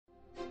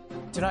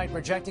Tonight,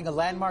 rejecting a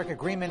landmark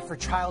agreement for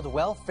child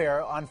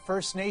welfare on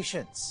First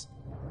Nations.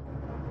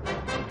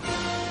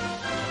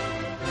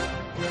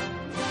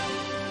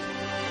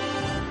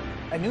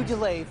 A new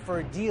delay for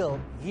a deal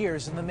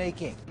years in the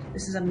making.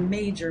 This is a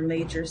major,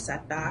 major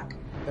setback.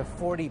 The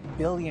 $40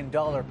 billion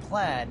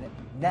plan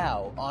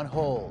now on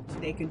hold.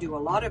 They can do a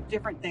lot of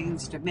different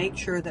things to make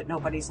sure that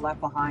nobody's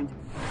left behind.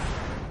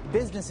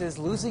 Businesses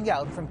losing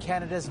out from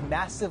Canada's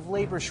massive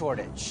labor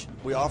shortage.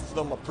 We offer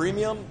them a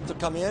premium to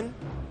come in,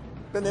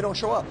 then they don't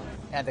show up.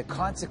 And the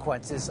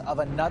consequences of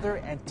another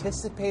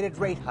anticipated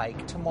rate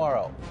hike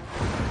tomorrow.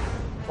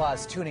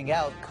 Plus, tuning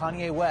out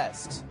Kanye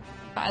West.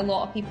 A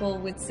lot of people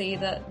would say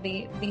that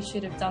they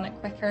should have done it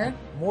quicker.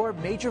 More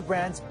major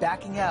brands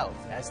backing out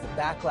as the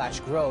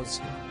backlash grows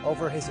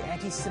over his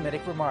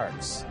anti-Semitic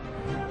remarks.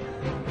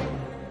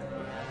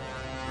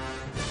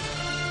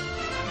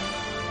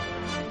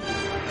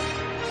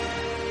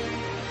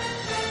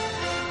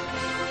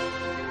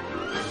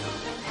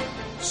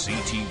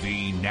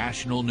 CTV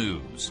National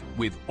News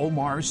with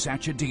Omar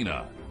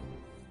Sachedina.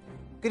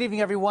 Good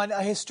evening, everyone.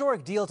 A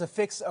historic deal to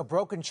fix a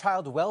broken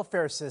child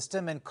welfare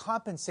system and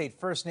compensate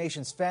First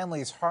Nations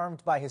families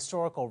harmed by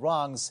historical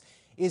wrongs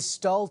is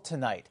stalled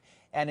tonight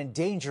and in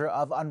danger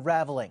of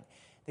unraveling.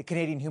 The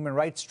Canadian Human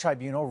Rights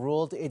Tribunal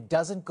ruled it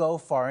doesn't go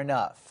far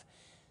enough.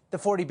 The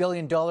 $40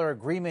 billion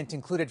agreement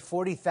included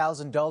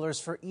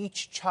 $40,000 for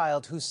each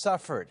child who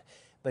suffered.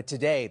 But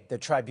today, the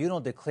tribunal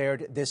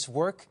declared this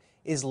work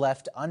is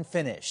left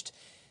unfinished.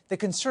 The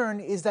concern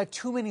is that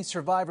too many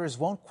survivors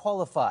won't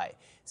qualify.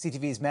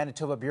 CTV's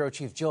Manitoba Bureau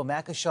Chief Jill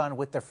Makashon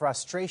with the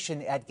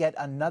frustration at yet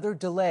another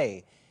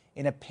delay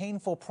in a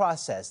painful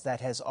process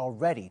that has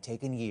already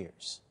taken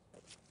years.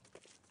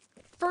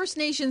 First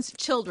Nations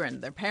children,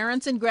 their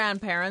parents and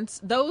grandparents,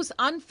 those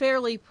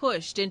unfairly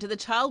pushed into the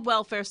child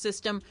welfare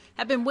system,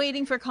 have been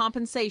waiting for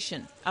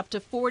compensation, up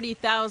to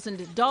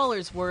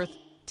 $40,000 worth.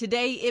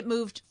 Today, it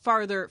moved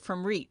farther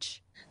from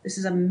reach. This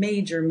is a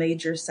major,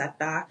 major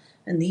setback,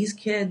 and these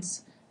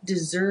kids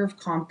deserve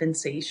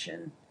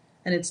compensation.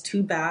 And it's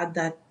too bad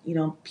that,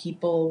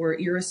 people were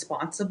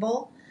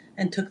irresponsible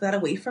and took that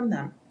away from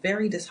them.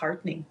 Very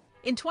disheartening.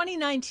 In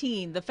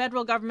 2019, the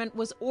federal government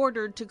was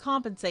ordered to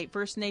compensate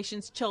First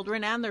Nations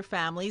children and their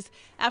families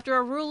after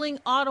a ruling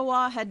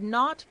Ottawa had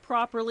not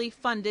properly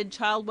funded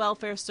child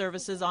welfare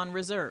services on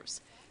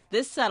reserves.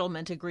 This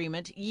settlement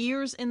agreement,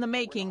 years in the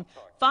making,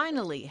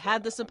 finally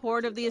had the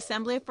support of the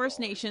Assembly of First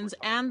Nations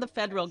and the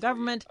federal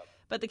government,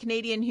 but the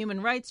Canadian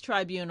Human Rights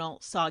Tribunal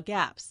saw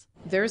gaps.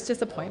 There's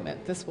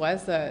disappointment. This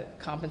was a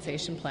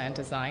compensation plan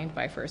designed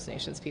by First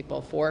Nations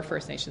people for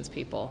First Nations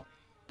people.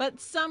 But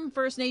some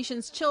First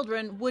Nations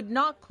children would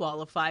not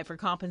qualify for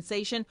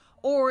compensation,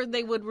 or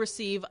they would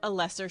receive a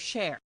lesser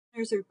share.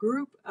 There's a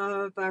group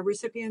of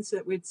recipients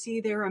that would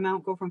see their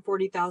amount go from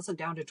 $40,000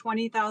 down to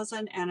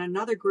 $20,000, and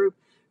another group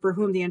for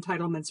whom the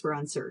entitlements were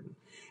uncertain.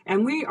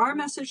 And our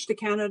message to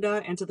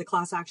Canada and to the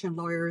class action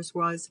lawyers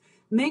was,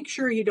 make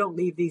sure you don't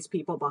leave these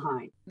people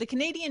behind. The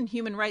Canadian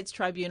Human Rights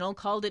Tribunal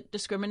called it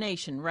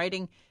discrimination,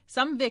 writing,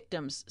 some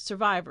victims,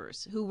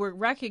 survivors, who were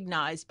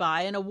recognized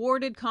by and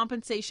awarded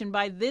compensation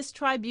by this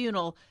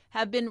tribunal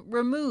have been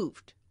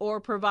removed or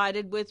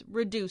provided with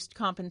reduced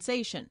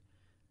compensation.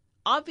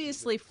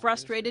 Obviously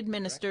frustrated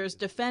ministers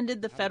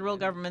defended the federal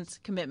government's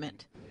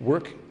commitment.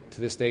 Work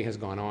to this day has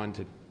gone on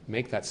to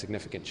make that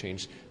significant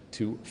change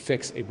to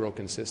fix a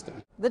broken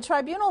system. The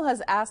tribunal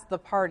has asked the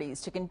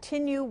parties to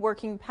continue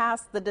working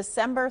past the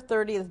December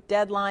 30th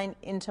deadline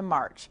into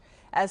March,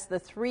 as the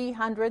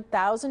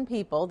 300,000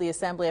 people the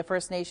Assembly of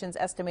First Nations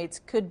estimates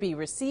could be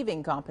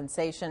receiving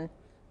compensation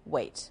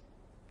wait.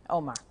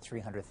 Omar.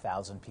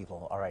 300,000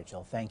 people. All right,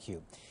 Jill, thank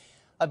you.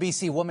 A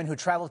BC woman who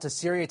traveled to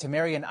Syria to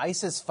marry an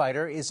ISIS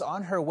fighter is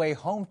on her way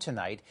home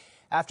tonight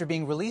after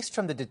being released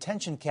from the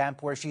detention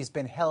camp where she's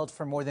been held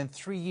for more than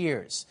 3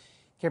 years.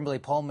 Kimberly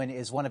Pullman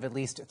is one of at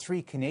least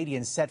 3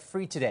 Canadians set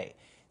free today.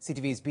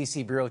 CTV's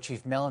BC Bureau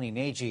Chief Melanie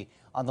Nagy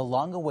on the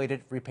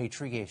long-awaited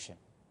repatriation.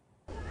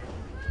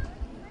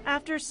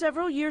 After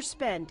several years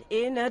spent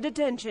in a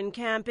detention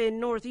camp in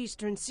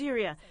northeastern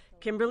Syria,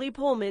 Kimberly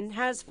Pullman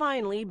has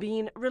finally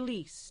been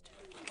released.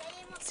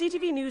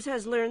 CTV News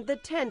has learned the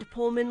tent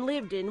Pullman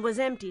lived in was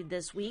emptied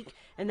this week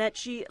and that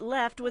she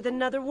left with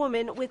another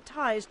woman with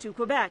ties to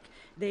Quebec.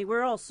 They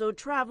were also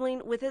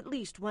traveling with at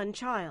least one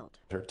child.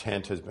 Her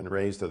tent has been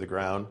razed to the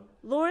ground.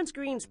 Lawrence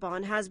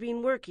Greenspan has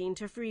been working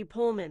to free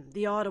Pullman.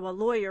 The Ottawa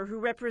lawyer who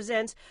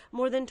represents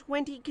more than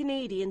 20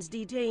 Canadians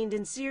detained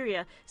in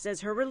Syria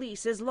says her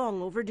release is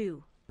long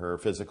overdue. Her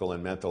physical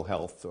and mental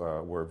health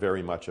were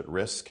very much at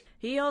risk.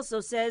 He also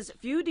says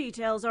few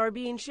details are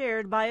being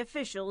shared by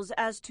officials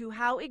as to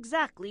how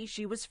exactly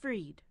she was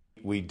freed.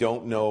 We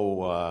don't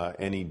know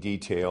any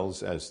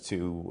details as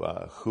to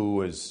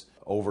who has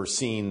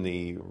overseen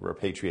the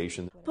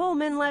repatriation.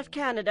 Pullman left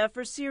Canada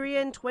for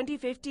Syria in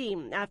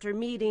 2015 after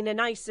meeting an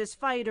ISIS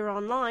fighter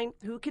online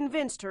who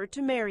convinced her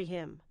to marry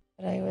him.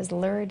 I was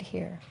lured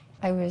here.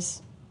 I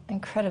was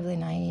incredibly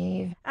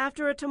naive.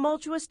 After a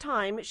tumultuous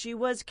time, she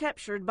was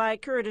captured by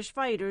Kurdish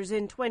fighters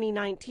in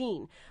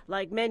 2019.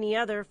 Like many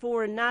other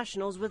foreign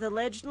nationals with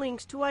alleged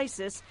links to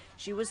ISIS,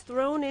 she was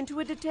thrown into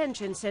a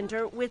detention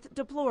center with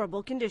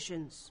deplorable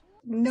conditions.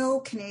 No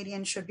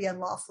Canadian should be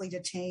unlawfully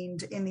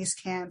detained in these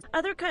camps.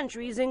 Other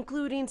countries,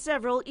 including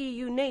several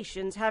EU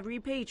nations, have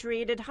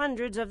repatriated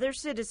hundreds of their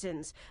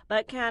citizens,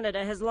 but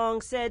Canada has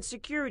long said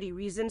security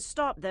reasons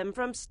stop them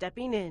from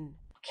stepping in.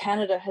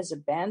 Canada has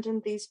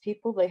abandoned these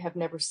people. They have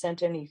never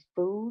sent any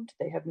food.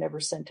 They have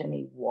never sent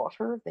any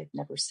water. They've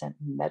never sent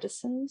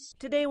medicines.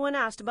 Today, when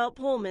asked about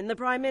Pullman, the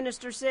Prime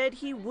Minister said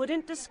he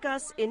wouldn't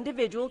discuss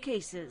individual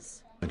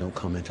cases. I don't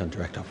comment on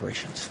direct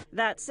operations.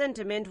 That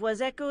sentiment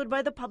was echoed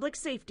by the Public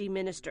Safety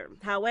Minister.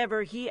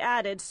 However, he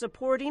added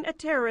supporting a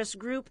terrorist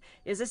group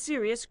is a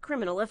serious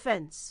criminal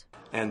offense.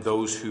 And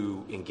those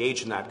who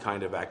engage in that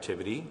kind of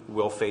activity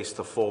will face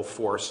the full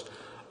force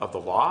of the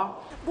law.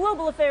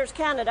 Global Affairs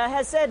Canada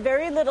has said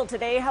very little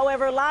today.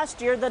 However,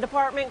 last year the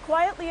department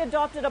quietly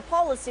adopted a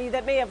policy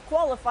that may have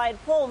qualified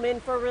Pullman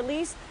for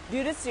release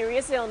due to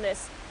serious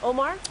illness.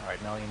 Omar? All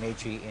right, Melanie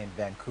Meiji in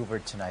Vancouver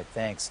tonight.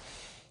 Thanks.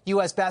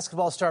 U.S.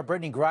 basketball star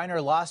Brittany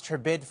Griner lost her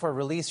bid for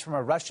release from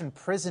a Russian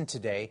prison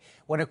today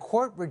when a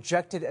court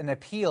rejected an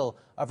appeal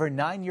of her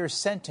 9-year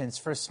sentence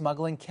for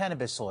smuggling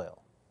cannabis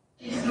oil.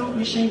 The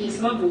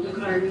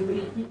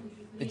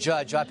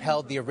judge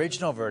upheld the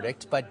original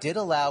verdict, but did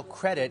allow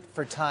credit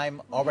for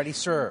time already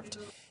served.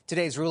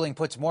 Today's ruling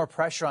puts more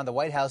pressure on the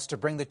White House to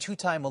bring the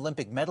two-time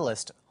Olympic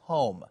medalist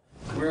home.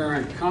 We're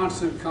in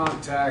constant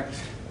contact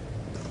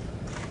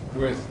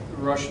with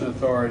Russian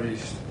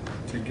authorities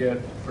to get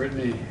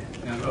Brittany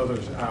and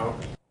others out.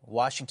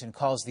 Washington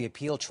calls the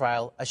appeal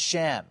trial a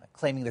sham,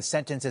 claiming the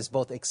sentence is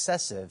both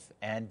excessive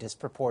and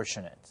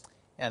disproportionate.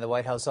 And the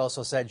White House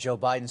also said Joe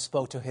Biden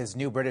spoke to his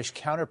new British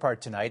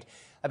counterpart tonight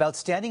about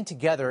standing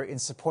together in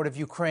support of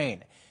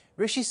Ukraine.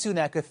 Rishi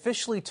Sunak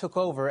officially took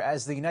over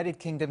as the United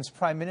Kingdom's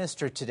Prime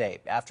Minister today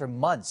after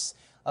months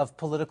of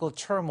political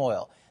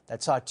turmoil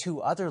that saw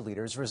 2 other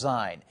leaders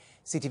resign.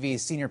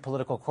 CTV's senior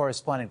political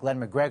correspondent Glenn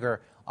McGregor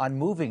on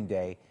Moving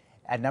Day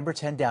at number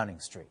 10 Downing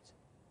Street.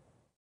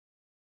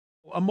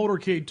 A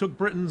motorcade took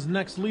Britain's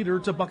next leader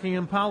to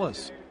Buckingham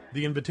Palace.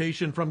 The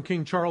invitation from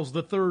King Charles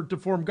III to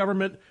form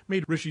government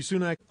made Rishi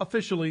Sunak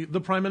officially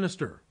the Prime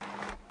Minister.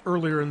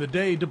 Earlier in the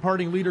day,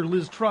 departing leader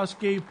Liz Truss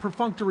gave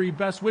perfunctory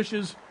best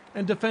wishes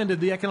and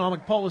defended the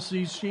economic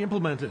policies she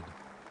implemented.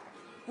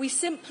 We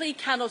simply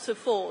cannot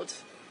afford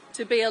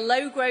to be a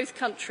low-growth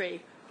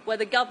country where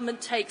the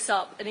government takes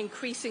up an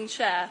increasing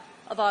share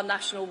of our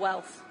national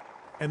wealth.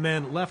 And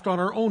then left on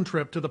her own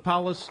trip to the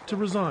palace to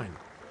resign.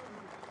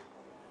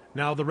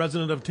 Now the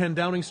resident of 10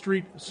 Downing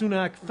Street,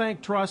 Sunak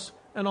thanked Truss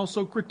and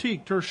also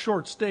critiqued her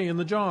short stay in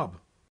the job.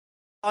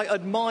 I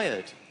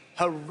admired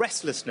her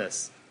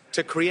restlessness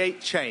to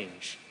create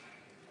change.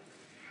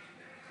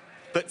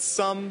 But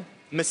some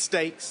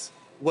mistakes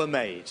were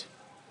made.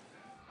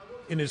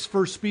 In his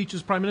first speech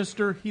as Prime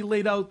Minister, he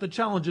laid out the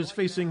challenges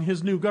facing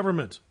his new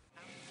government.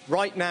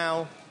 Right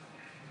now,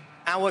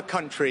 our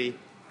country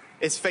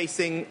is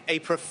facing a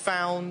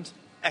profound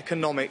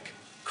economic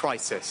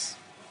crisis.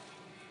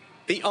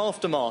 The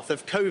aftermath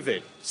of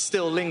COVID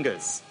still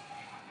lingers.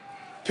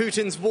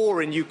 Putin's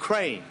war in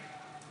Ukraine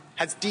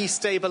has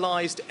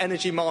destabilized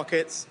energy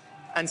markets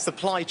and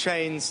supply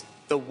chains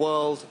the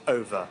world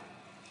over.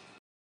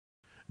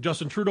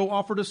 Justin Trudeau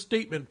offered a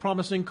statement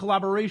promising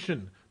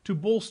collaboration to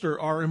bolster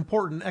our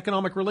important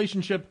economic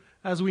relationship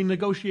as we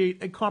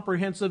negotiate a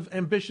comprehensive,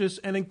 ambitious,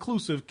 and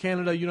inclusive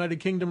Canada-United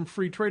Kingdom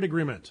free trade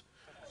agreement.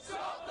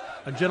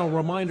 A gentle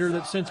reminder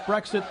that since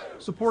Brexit,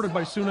 supported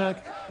by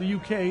Sunak, the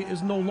UK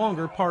is no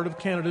longer part of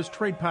Canada's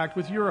trade pact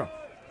with Europe.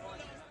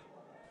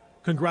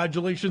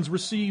 Congratulations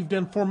received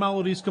and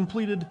formalities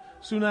completed,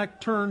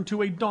 Sunak turned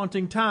to a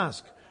daunting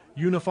task,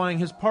 unifying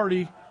his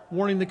party,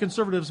 warning the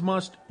Conservatives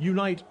must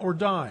unite or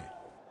die.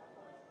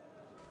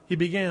 He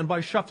began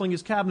by shuffling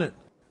his cabinet.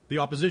 The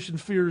opposition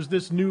fears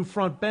this new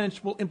front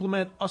bench will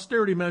implement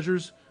austerity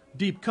measures,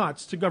 deep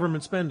cuts to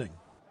government spending.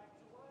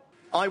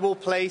 I will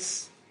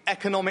place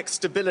economic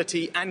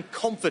stability and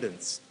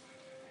confidence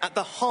at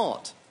the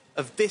heart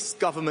of this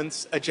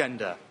government's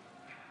agenda.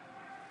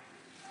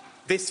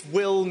 This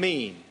will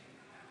mean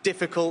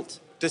difficult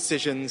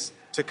decisions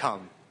to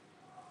come.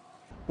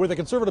 With a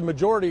Conservative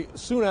majority,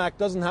 Sunak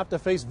doesn't have to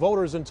face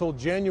voters until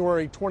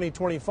January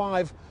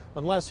 2025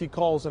 unless he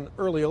calls an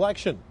early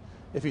election.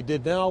 If he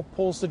did now,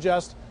 polls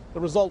suggest the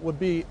result would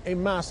be a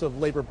massive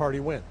Labour Party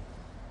win.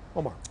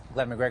 Omar.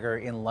 Glenn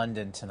McGregor in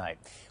London tonight.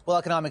 Well,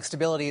 economic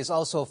stability is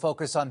also a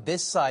focus on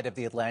this side of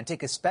the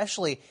Atlantic,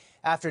 especially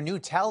after a new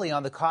tally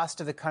on the cost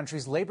of the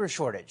country's labor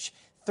shortage,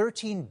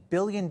 $13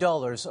 billion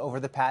over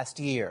the past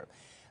year.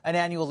 An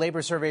annual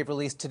labor survey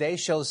released today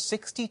shows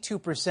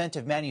 62%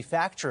 of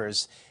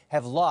manufacturers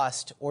have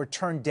lost or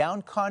turned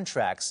down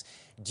contracts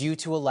due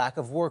to a lack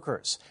of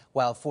workers,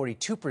 while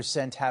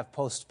 42% have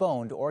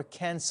postponed or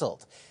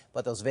canceled.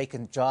 But those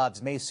vacant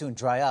jobs may soon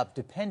dry up,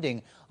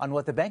 depending on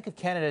what the Bank of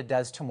Canada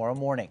does tomorrow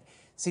morning.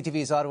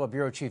 CTV's Ottawa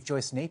Bureau Chief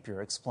Joyce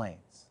Napier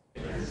explains.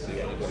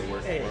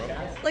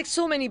 Like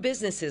so many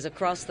businesses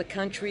across the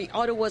country,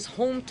 Ottawa's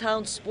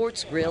hometown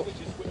sports grill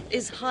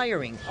is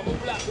hiring.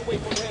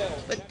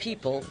 But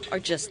people are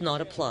just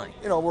not applying.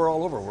 You know, we're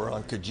all over. We're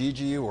on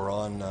Kijiji, we're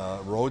on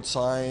Road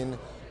Sign.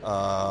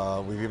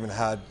 We've even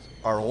had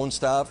our own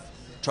staff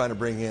trying to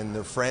bring in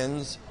their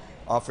friends,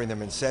 offering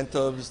them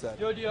incentives.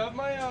 Yo, do you have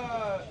my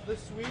the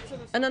sweets?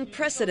 An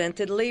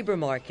unprecedented labor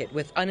market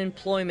with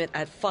unemployment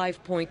at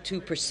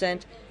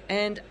 5.2%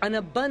 and an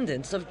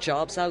abundance of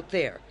jobs out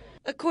there.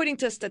 According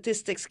to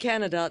Statistics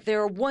Canada,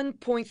 there are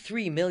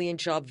 1.3 million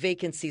job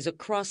vacancies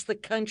across the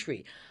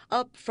country,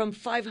 up from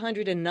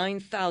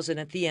 509,000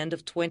 at the end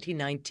of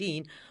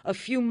 2019, a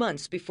few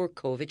months before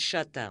COVID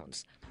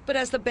shutdowns. But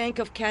as the Bank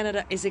of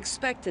Canada is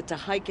expected to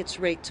hike its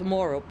rate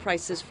tomorrow,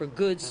 prices for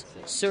goods,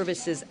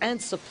 services,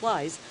 and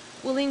supplies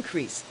will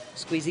increase,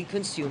 squeezing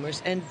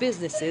consumers and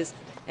businesses,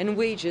 and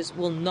wages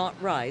will not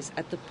rise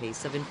at the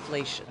pace of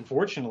inflation.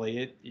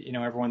 Unfortunately,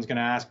 everyone's going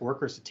to ask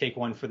workers to take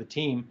one for the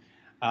team.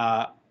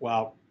 The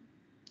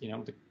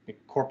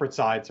corporate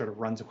side sort of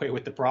runs away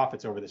with the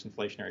profits over this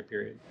inflationary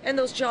period. And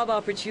those job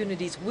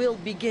opportunities will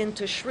begin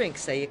to shrink,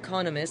 say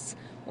economists,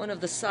 one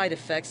of the side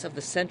effects of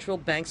the central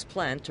bank's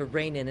plan to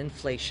rein in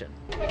inflation.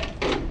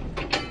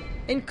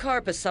 In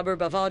Carp, a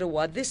suburb of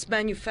Ottawa, this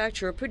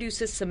manufacturer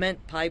produces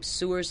cement pipes,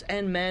 sewers,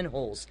 and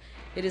manholes.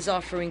 It is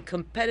offering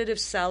competitive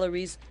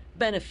salaries,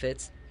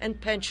 benefits, and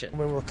pension.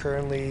 We're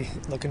currently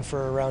looking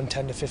for around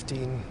 10 to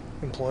 15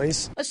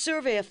 employees. A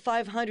survey of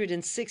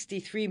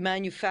 563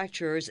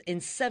 manufacturers in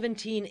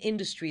 17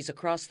 industries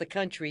across the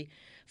country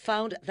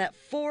found that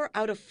 4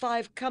 out of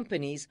 5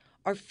 companies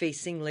are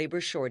facing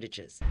labor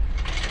shortages.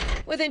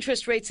 With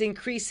interest rates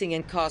increasing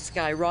and costs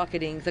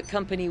skyrocketing, the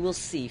company will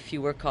see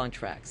fewer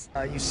contracts.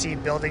 You see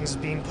buildings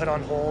being put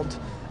on hold.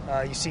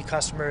 You see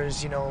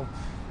customers,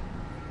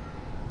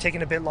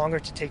 taking a bit longer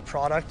to take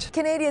product.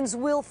 Canadians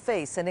will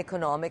face an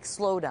economic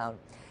slowdown.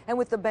 And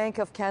with the Bank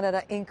of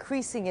Canada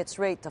increasing its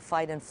rate to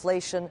fight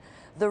inflation,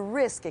 the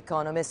risk,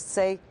 economists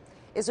say,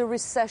 is a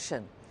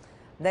recession,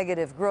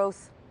 negative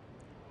growth,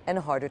 and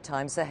harder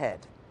times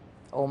ahead.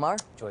 Omar?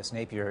 Joyce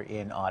Napier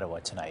in Ottawa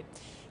tonight.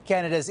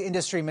 Canada's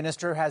industry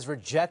minister has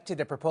rejected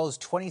a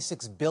proposed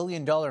 $26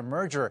 billion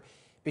merger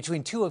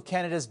between 2 of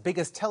Canada's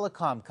biggest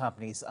telecom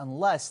companies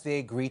unless they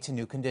agree to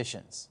new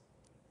conditions.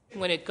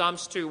 When it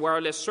comes to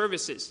wireless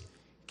services,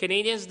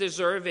 Canadians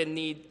deserve and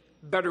need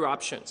better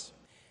options.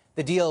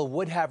 The deal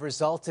would have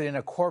resulted in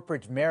a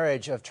corporate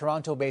marriage of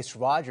Toronto-based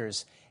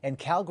Rogers and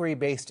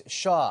Calgary-based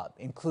Shaw,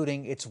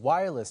 including its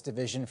wireless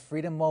division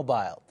Freedom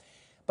Mobile.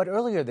 But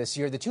earlier this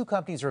year, the 2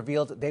 companies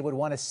revealed they would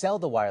want to sell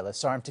the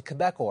wireless arm to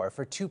Quebecor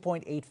for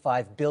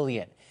 $2.85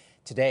 billion.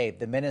 Today,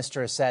 the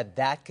minister said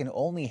that can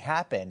only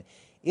happen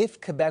if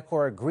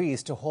Quebecor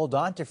agrees to hold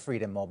on to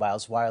Freedom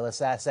Mobile's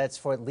wireless assets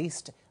for at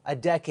least a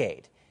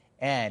decade,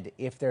 and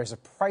if there's a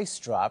price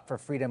drop for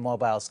Freedom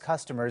Mobile's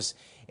customers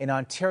in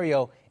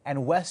Ontario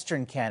and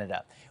Western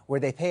Canada, where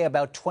they pay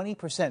about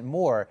 20%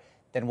 more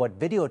than what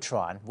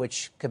Videotron,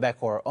 which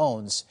Quebecor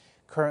owns,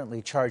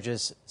 currently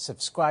charges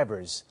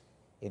subscribers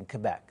in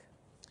Quebec.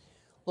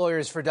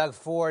 Lawyers for Doug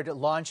Ford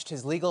launched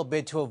his legal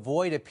bid to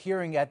avoid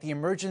appearing at the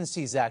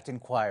Emergencies Act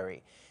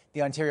inquiry.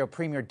 The Ontario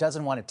Premier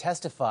doesn't want to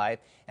testify,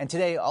 and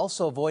today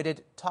also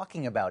avoided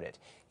talking about it.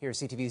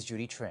 Here's CTV's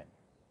Judy Trin.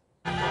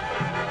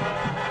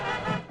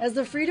 As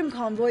the Freedom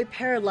Convoy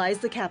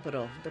paralyzed the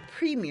capital, the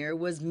Premier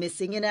was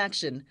missing in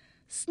action,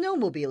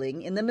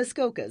 snowmobiling in the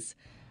Muskokas.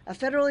 A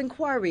federal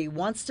inquiry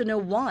wants to know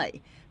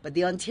why, but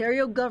the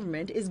Ontario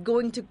government is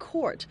going to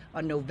court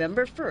on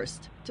November 1st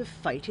to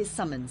fight his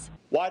summons.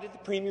 Why did the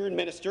Premier and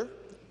Minister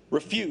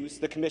refuse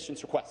the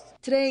Commission's request?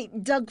 Today,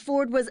 Doug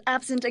Ford was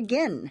absent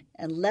again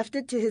and left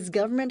it to his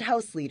government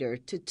House leader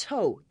to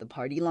toe the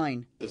party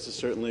line. This is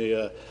certainly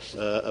a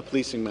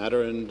policing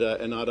matter and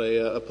not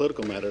a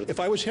political matter.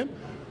 If I was him,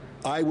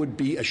 I would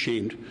be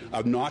ashamed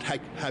of not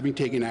having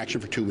taken action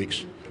for 2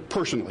 weeks,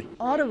 personally.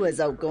 Ottawa's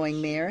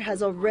outgoing mayor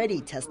has already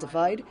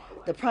testified.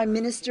 The Prime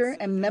Minister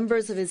and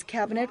members of his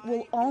cabinet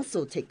will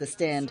also take the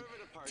stand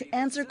to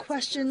answer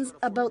questions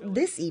about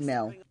this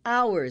email.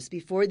 Hours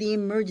before the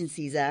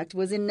Emergencies Act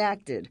was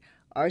enacted,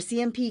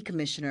 RCMP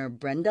Commissioner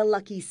Brenda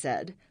Lucki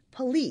said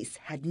police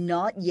had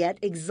not yet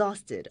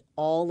exhausted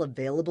all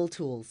available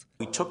tools.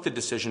 We took the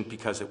decision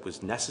because it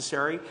was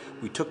necessary.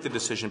 We took the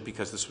decision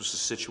because this was a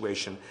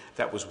situation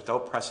that was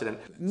without precedent.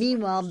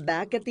 Meanwhile,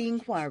 back at the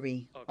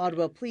inquiry,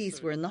 Ottawa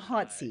police were in the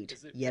hot seat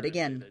yet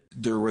again.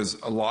 There was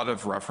a lot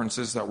of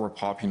references that were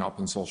popping up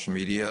on social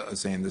media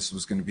saying this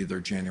was going to be their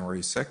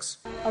January 6th.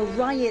 A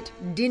riot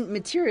didn't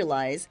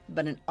materialize,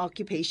 but an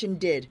occupation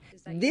did.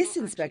 This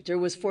inspector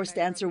was forced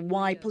to answer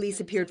why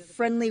police appeared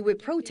friendly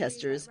with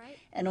protesters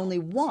and only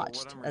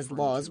watched as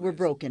laws were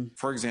broken.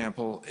 For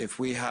example, if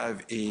we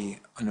have an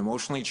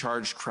emotionally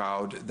charged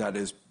crowd that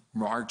is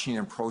marching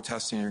and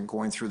protesting and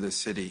going through the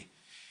city,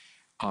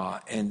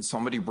 and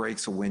somebody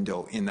breaks a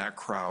window in that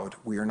crowd,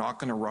 we are not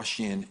going to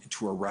rush in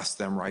to arrest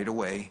them right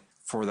away.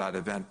 for that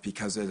event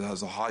because it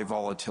has a high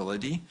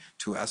volatility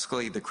to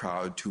escalate the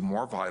crowd to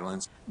more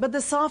violence. But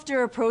the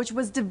softer approach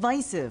was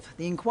divisive.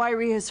 The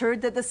inquiry has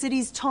heard that the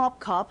city's top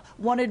cop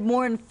wanted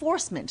more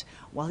enforcement,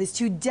 while his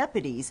 2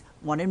 deputies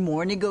wanted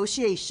more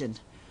negotiation.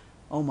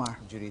 Omar.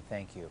 Judy,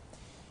 thank you.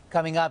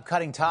 Coming up,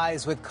 cutting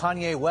ties with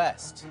Kanye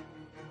West.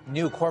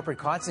 New corporate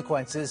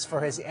consequences for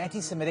his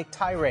anti-Semitic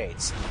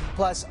tirades.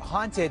 Plus,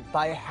 haunted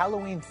by a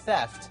Halloween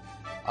theft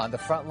on the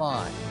front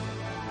line.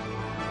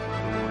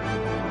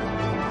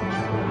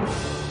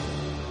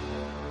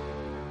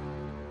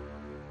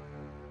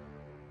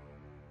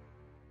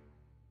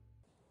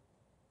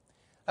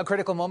 A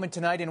critical moment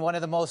tonight in one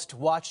of the most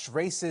watched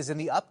races in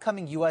the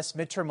upcoming U.S.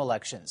 midterm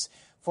elections.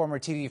 Former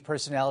TV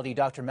personality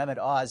Dr. Mehmet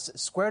Oz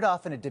squared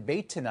off in a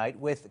debate tonight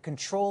with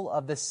control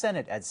of the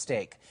Senate at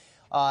stake.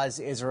 Oz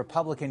is a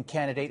Republican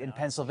candidate in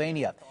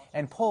Pennsylvania,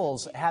 and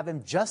polls have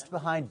him just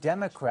behind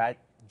Democrat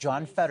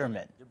John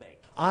Fetterman.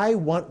 I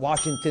want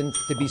Washington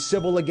to be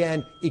civil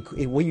again.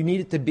 Well, you need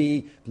it to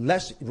be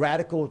less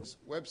radical.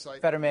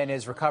 Fetterman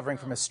is recovering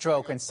from a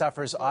stroke and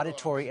suffers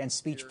auditory and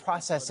speech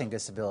processing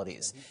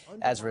disabilities.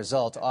 As a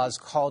result, Oz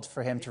called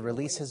for him to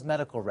release his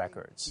medical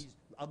records.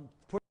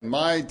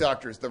 My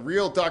doctors, the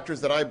real doctors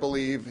that I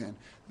believe in,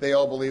 they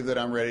all believe that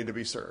I'm ready to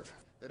be served.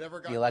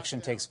 The election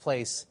takes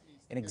place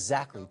in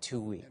exactly 2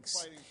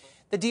 weeks.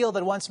 The deal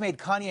that once made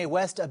Kanye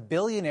West a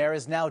billionaire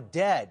is now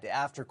dead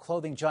after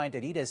clothing giant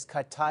Adidas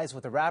cut ties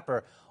with the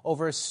rapper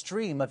over a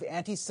stream of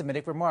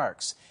anti-Semitic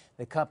remarks.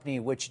 The company,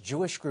 which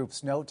Jewish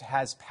groups note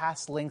has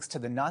past links to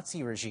the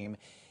Nazi regime,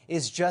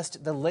 is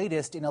just the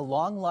latest in a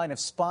long line of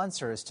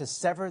sponsors to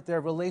sever their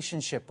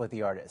relationship with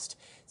the artist.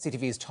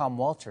 CTV's Tom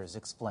Walters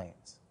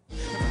explains.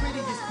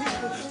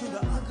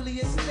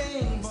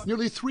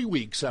 Nearly 3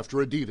 weeks after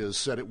Adidas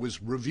said it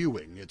was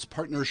reviewing its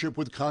partnership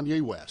with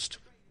Kanye West,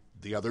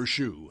 the other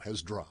shoe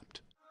has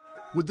dropped.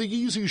 With the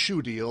Yeezy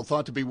shoe deal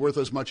thought to be worth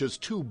as much as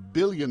 $2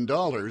 billion,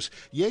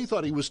 Ye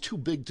thought he was too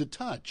big to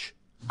touch.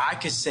 I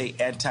could say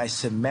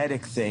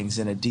anti-Semitic things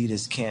and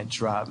Adidas can't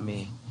drop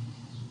me.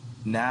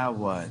 Now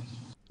what?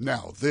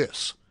 Now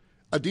this.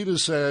 Adidas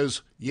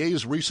says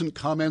Ye's recent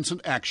comments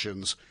and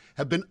actions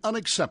have been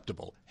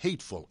unacceptable,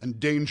 hateful, and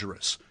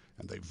dangerous,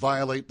 and they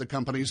violate the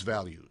company's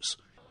values.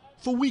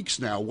 For weeks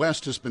now,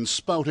 West has been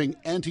spouting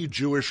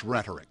anti-Jewish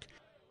rhetoric,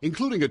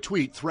 including a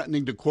tweet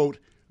threatening to, quote,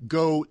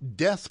 go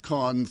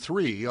DEFCON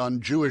 3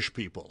 on Jewish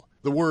people.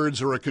 The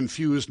words are a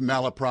confused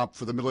malaprop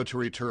for the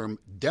military term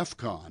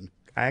DEFCON.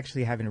 I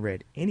actually haven't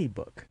read any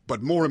book.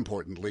 But more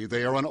importantly,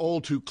 they are an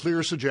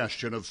all-too-clear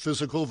suggestion of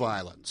physical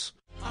violence.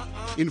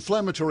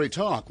 Inflammatory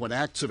talk when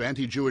acts of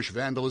anti-Jewish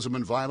vandalism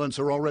and violence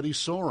are already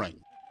soaring.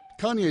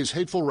 Kanye's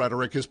hateful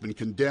rhetoric has been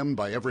condemned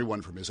by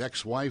everyone from his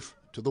ex-wife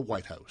to the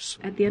White House.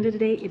 At the end of the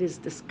day, it is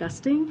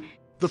disgusting.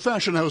 The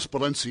fashion house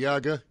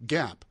Balenciaga,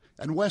 Gap,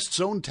 and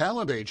West's own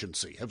talent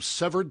agency have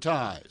severed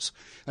ties,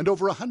 and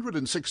over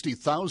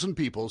 160,000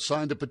 people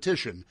signed a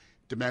petition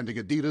demanding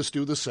Adidas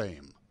do the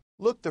same.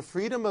 Look, the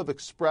freedom of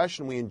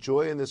expression we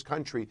enjoy in this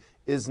country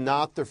is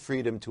not the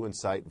freedom to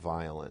incite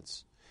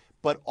violence.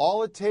 But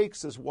all it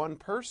takes is one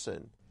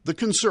person. The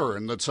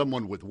concern that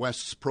someone with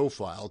West's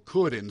profile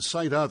could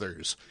incite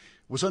others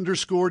was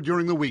underscored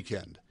during the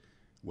weekend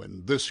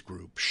when this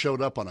group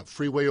showed up on a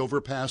freeway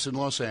overpass in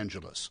Los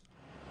Angeles.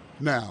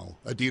 Now,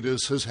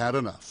 Adidas has had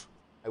enough.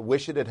 I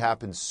wish it had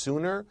happened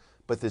sooner,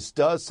 but this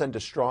does send a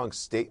strong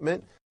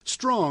statement.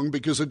 Strong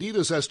because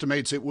Adidas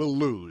estimates it will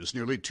lose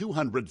nearly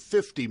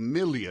 $250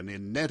 million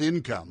in net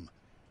income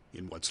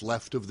in what's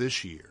left of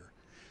this year.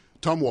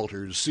 Tom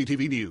Walters,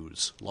 CTV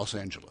News, Los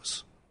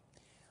Angeles.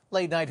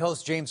 Late-night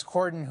host James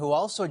Corden, who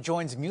also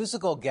joins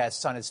musical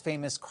guests on his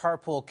famous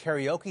carpool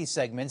karaoke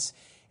segments,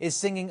 is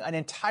singing an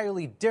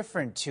entirely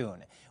different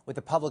tune with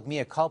the public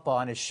mea culpa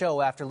on his show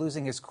after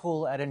losing his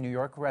cool at a New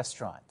York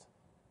restaurant.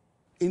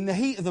 In the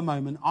heat of the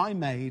moment, I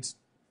made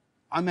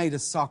a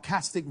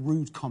sarcastic,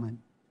 rude comment,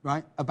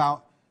 right,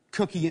 about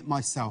cooking it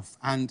myself.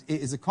 And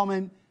it is a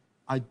comment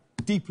I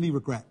deeply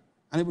regret.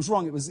 And it was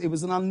wrong. It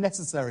was an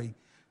unnecessary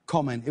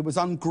comment. It was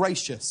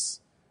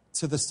ungracious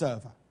to the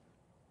server.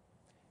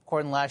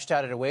 Corden lashed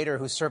out at a waiter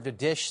who served a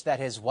dish that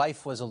his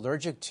wife was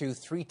allergic to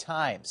 3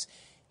 times.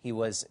 He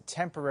was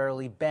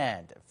temporarily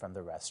banned from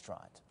the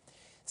restaurant.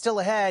 Still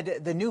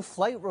ahead, the new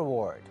flight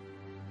reward.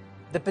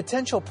 The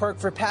potential perk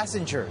for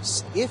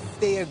passengers if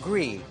they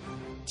agree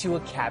to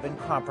a cabin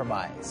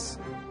compromise.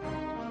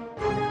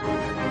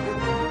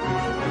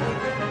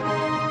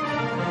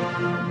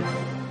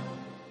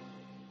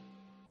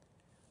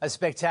 A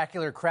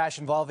spectacular crash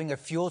involving a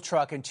fuel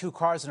truck and 2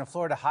 cars on a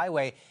Florida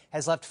highway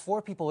has left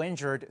 4 people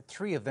injured,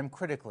 3 of them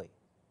critically.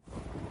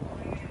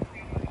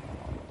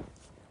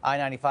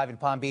 I-95 in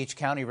Palm Beach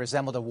County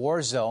resembled a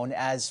war zone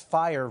as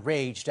fire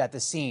raged at the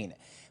scene.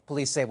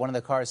 Police say one of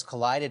the cars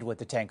collided with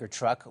the tanker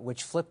truck,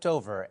 which flipped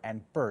over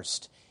and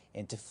burst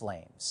into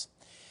flames.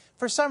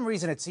 For some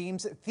reason, it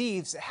seems,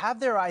 thieves have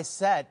their eyes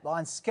set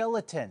on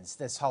skeletons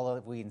this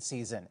Halloween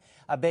season.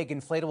 A big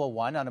inflatable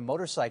one on a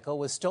motorcycle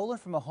was stolen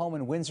from a home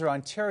in Windsor,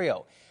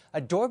 Ontario.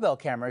 A doorbell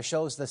camera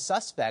shows the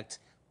suspect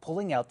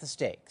pulling out the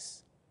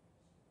stakes.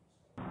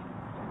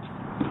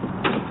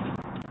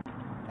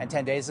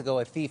 10 days ago,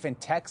 a thief in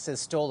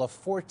Texas stole a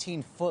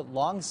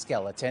 14-foot-long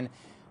skeleton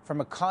from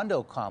a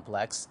condo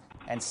complex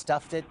and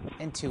stuffed it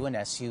into an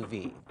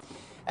SUV.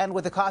 And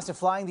with the cost of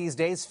flying these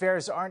days,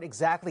 fares aren't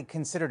exactly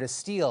considered a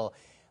steal.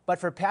 But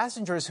for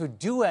passengers who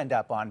do end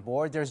up on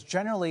board, there's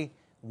generally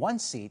one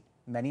seat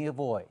many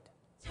avoid.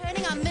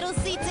 Turning our middle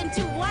seats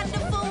into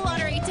wonderful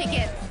lottery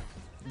tickets.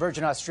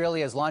 Virgin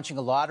Australia is launching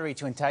a lottery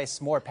to entice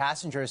more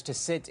passengers to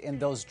sit in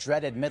those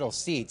dreaded middle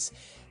seats.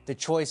 The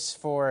choice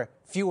for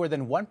fewer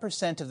than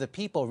 1% of the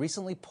people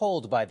recently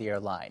polled by the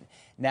airline.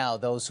 Now,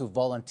 those who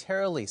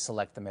voluntarily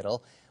select the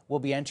middle will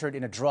be entered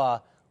in a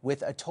draw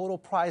with a total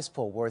prize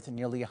pool worth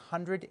nearly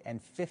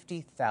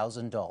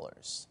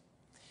 $150,000.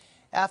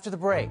 After the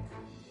break,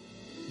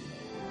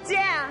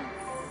 Dance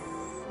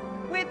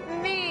with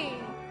me.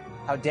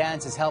 How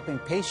dance is helping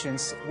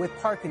patients with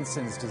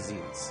Parkinson's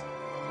disease.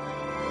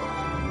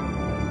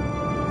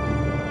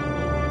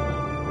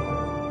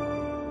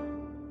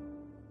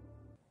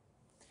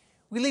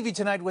 We leave you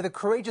tonight with a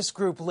courageous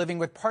group living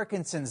with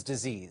Parkinson's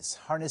disease,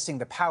 harnessing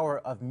the power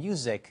of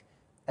music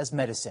as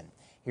medicine.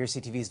 Here's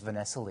CTV's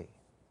Vanessa Lee.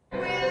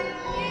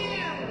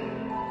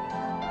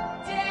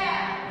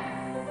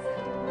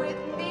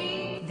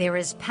 There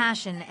is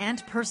passion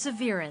and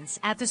perseverance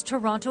at this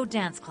Toronto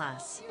dance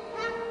class.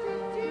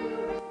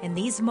 In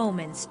these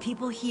moments,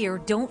 people here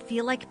don't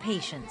feel like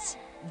patients.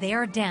 They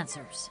are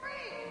dancers.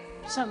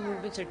 Some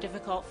movements are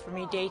difficult for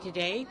me day to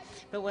day,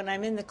 but when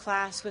I'm in the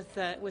class with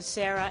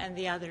Sarah and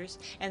the others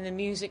and the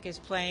music is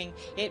playing,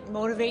 it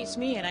motivates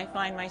me and I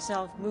find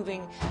myself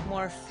moving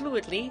more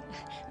fluidly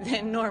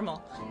than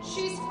normal.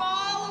 She's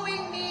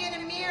following me in a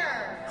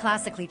mirror.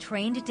 Classically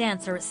trained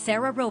dancer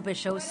Sarah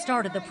Robichaud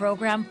started the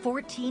program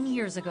 14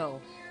 years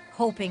ago,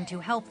 hoping to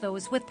help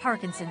those with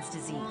Parkinson's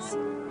disease.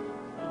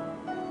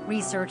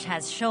 Research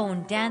has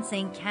shown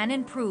dancing can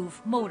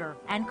improve motor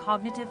and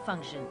cognitive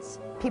functions.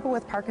 People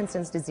with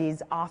Parkinson's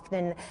disease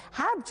often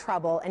have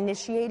trouble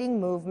initiating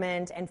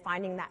movement and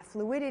finding that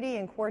fluidity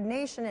and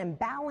coordination and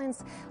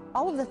balance,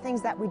 all of the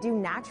things that we do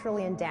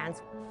naturally in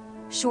dance.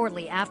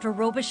 Shortly after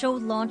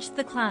Robichaud launched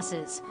the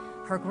classes,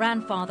 her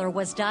grandfather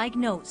was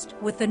diagnosed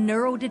with a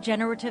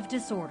neurodegenerative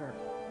disorder.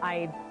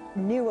 I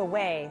knew a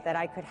way that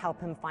I could help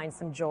him find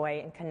some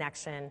joy and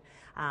connection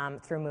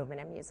through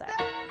movement and music.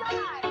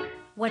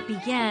 What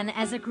began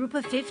as a group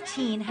of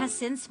 15 has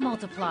since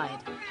multiplied,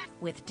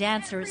 with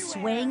dancers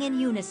swaying in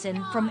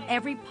unison from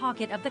every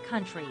pocket of the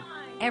country,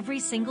 every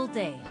single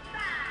day.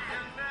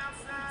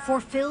 For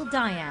Phil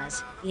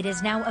Diaz, it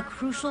is now a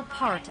crucial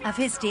part of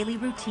his daily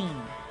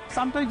routine.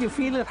 Sometimes you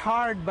feel it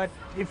hard, but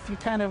if you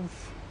kind of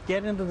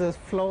get into the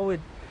flow,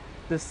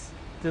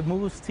 the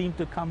moves seem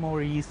to come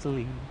more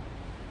easily.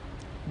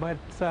 But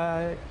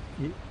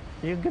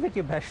you give it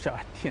your best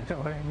shot, you know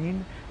what I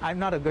mean? I'm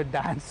not a good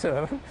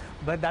dancer,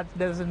 but that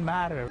doesn't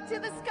matter. To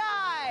the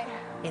sky!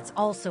 It's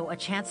also a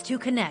chance to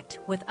connect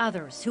with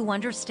others who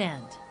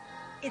understand.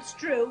 It's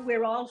true,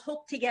 we're all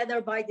hooked together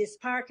by this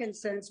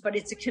Parkinson's, but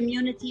it's a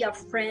community of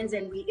friends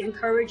and we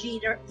encourage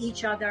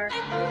each other.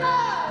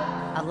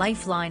 A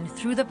lifeline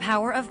through the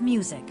power of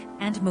music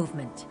and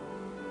movement.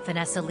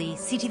 Vanessa Lee,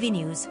 CTV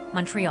News,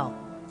 Montreal.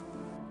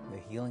 The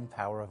healing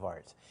power of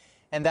art.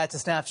 And that's a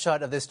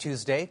snapshot of this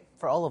Tuesday.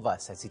 For all of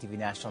us at CTV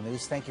National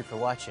News, thank you for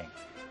watching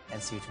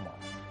and see you tomorrow.